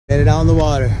Get it out in the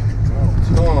water.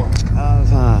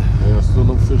 Yeah, still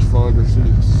no fish finder shit.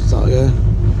 It's all good.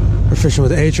 We're fishing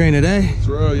with the A-Train today. That's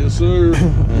right, yes sir.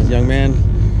 This young man,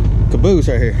 Caboose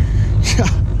right here.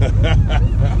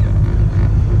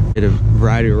 Get a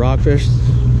variety of rockfish.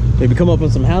 Maybe come up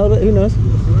with some halibut, who knows? Yeah,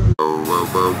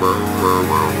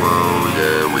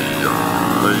 we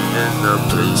are in the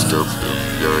place to be.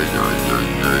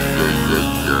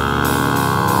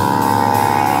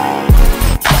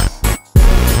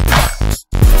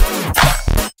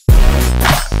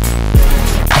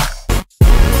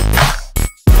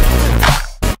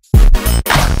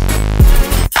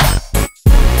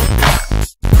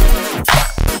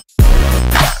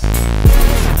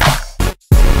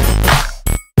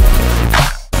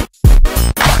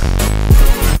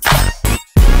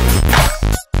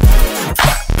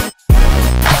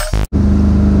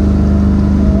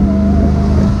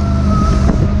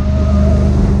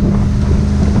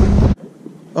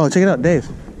 Oh, check it out, Dave.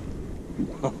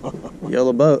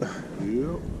 Yellow boat. Yep.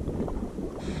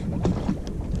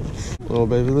 Little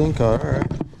baby lingcod,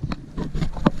 alright.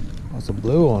 That's a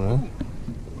blue one, huh?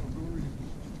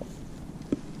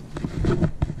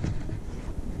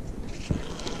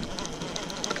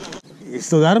 You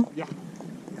still got him? Yeah.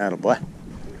 Attaboy.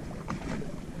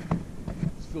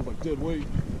 This feels like dead weight.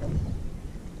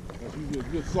 That's usually a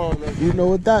good sign right You know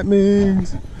what that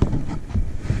means.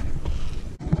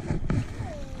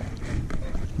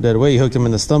 Dead weight, you hooked him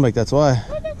in the stomach, that's why.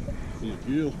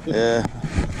 Yeah.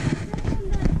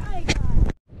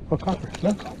 Oh, copper.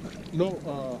 No.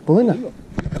 No, Belinda.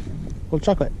 Little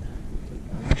chocolate.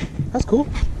 That's cool.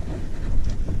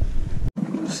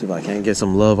 Let's see if I can't get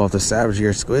some love off the Savage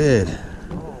Gear squid.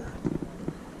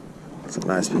 It's a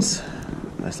nice piece.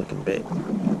 Nice looking bait.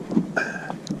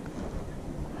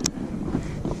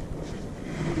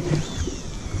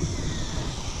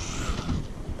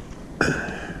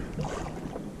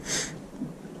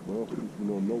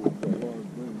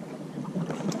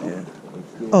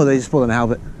 Oh, they just pulled in a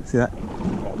halibut. See that?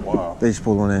 Oh, wow. They just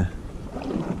pulled one in.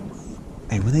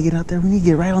 Hey, when they get out there, we need to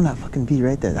get right on that fucking beat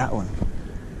right there. That one.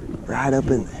 Right up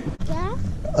in there. Yeah?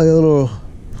 Oh, a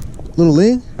little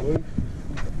ling?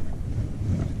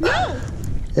 No.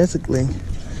 That's a ling.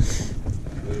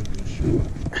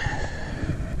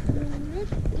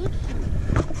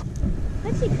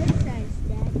 That's a good size,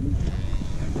 Daddy.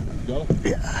 Got it?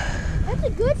 Yeah. That's a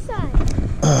good size.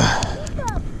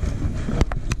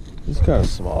 He's kind of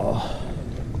small.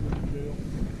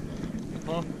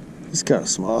 Huh? He's kind of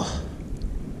small.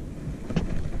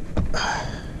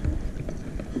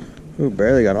 Ooh,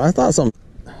 barely got him. I thought some.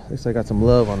 At least I got some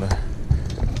love on the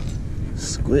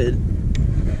squid.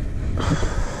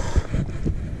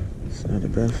 It's not a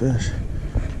bad fish.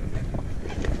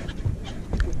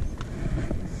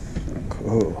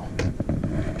 Cool.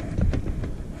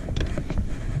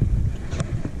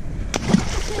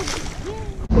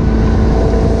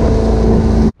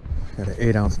 Got an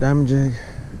 8-ounce diamond jig,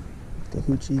 the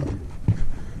hoochie.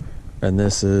 And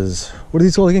this is, what are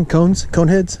these called again? Cones? Cone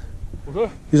heads? Okay.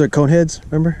 These are cone heads,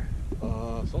 remember?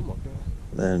 Something like that.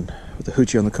 Then with the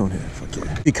hoochie on the cone head. Fuck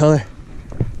yeah. The color.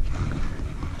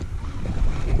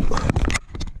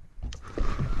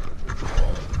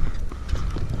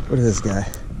 What is this guy?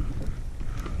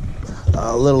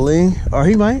 A little ling, or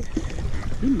he might.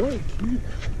 He might.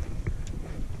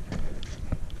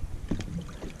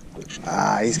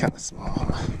 Ah, he's kind of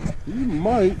small. He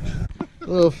might. A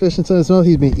little fish inside his mouth.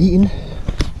 He's been eaten.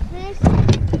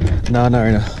 No, not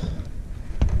right now.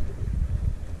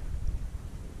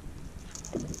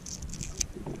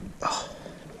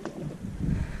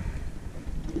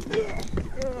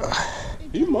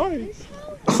 He might.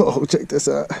 Oh, check this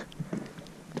out.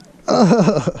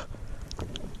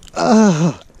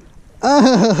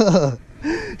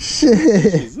 Shit.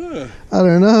 What is that? I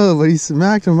don't know, but he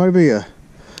smacked him. Might be a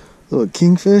little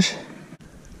kingfish.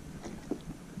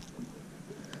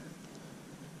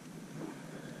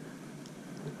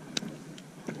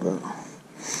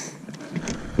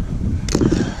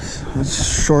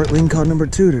 That's short ling cod number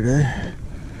 2 today.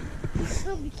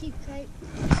 Hope you keep tight.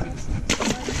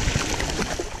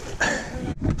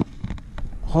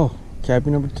 Oh, cappy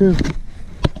number 2.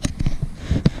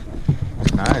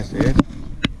 That's nice, dude.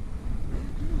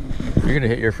 You're gonna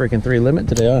hit your freaking 3 limit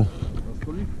today, huh? That's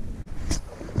pretty.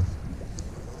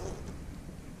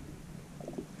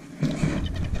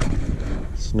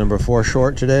 It's number 4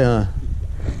 short today, huh?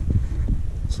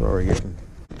 That's what we're getting.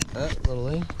 Little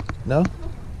ling? No?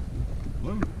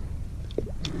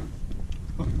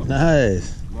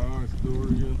 Nice. Nice story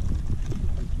again.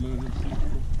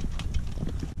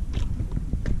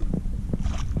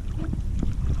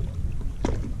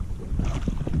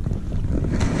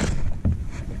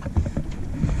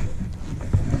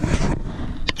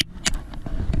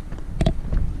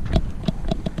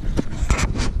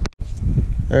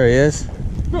 There he is.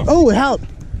 Oh, a halibut.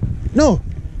 No.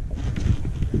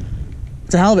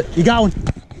 It's a halibut. You got one.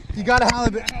 You got a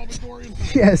halibut.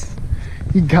 Yes.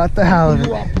 You got the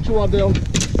halibut. Put your rod down.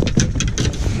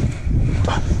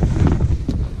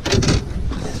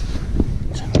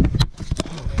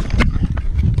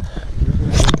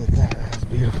 That's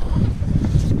beautiful.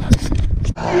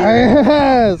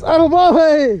 Yes.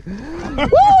 Attaboy.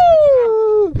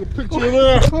 Woo! Picture of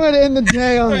that. Put in the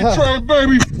day on Hey, that. train,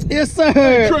 baby. Yes,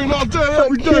 sir. Train all day,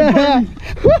 every day, Yeah. baby.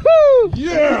 Woohoo!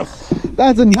 Yes.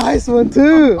 That's a nice one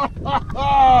too.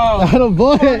 Oh,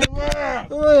 Attaboy.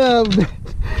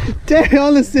 Damn,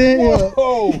 on the sand.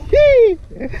 whoa.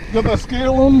 Got that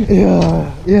scale on?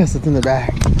 Yeah. Yes, it's in the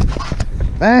back.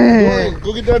 Bang.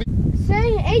 Go get daddy.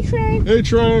 Say, A-Train. Hey,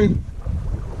 train.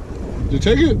 Did you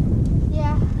take it?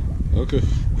 Yeah. Okay.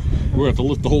 We're gonna have to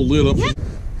lift the whole lid up. Yep.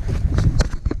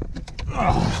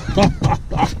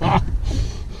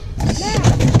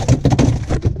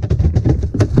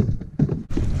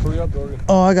 Hurry up, Dorian.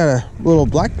 Oh, I got a little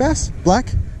black bass, black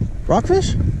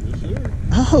rockfish. Yes, sir.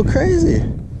 Oh, crazy!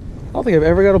 I don't think I've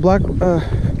ever got a black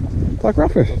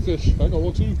rockfish. Got fish. I got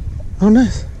one too. Oh,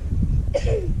 nice.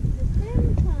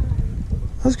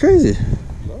 That's crazy.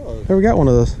 No, Never got one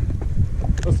of those.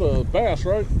 that's a bass,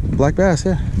 right? Black bass,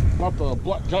 yeah. Not the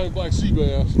giant black sea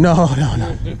bass. No,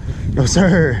 no,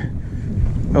 sir.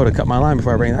 I would have cut my line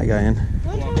before I bring that guy in.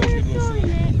 Don't tell me you're throwing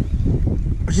it.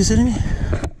 What'd you say to me?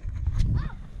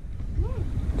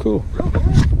 Cool.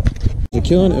 You're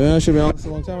killing it. I should have been on this a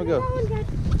long time ago.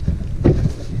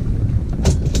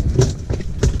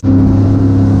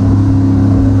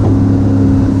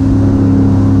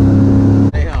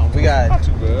 Damn, we got Not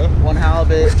too bad. one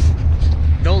halibut,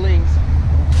 no lings.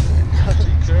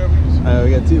 Two cabbies.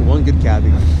 We got two. One good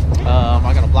cabbie.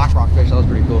 I got a black rockfish. That was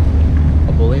pretty cool.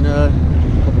 A bolina,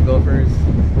 a couple gophers.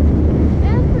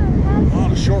 A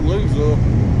lot of short legs though.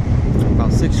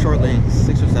 About 6 short lings,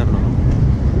 6 or 7 of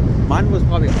them. Mine was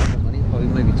probably a lot of money, probably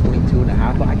maybe 22 and a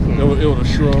half, but I can't. It would have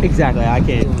shrunk. Exactly, I It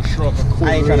can't. would have shrunk a quarter.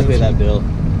 I ain't trying to pay that bill.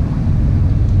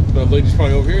 That lady's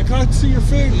probably over here. Can I see your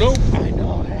thing? Nope. I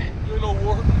know. You ain't no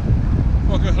water.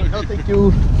 Okay. No, thank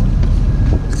you.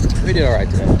 We did all right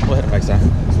today. We'll hit it next time.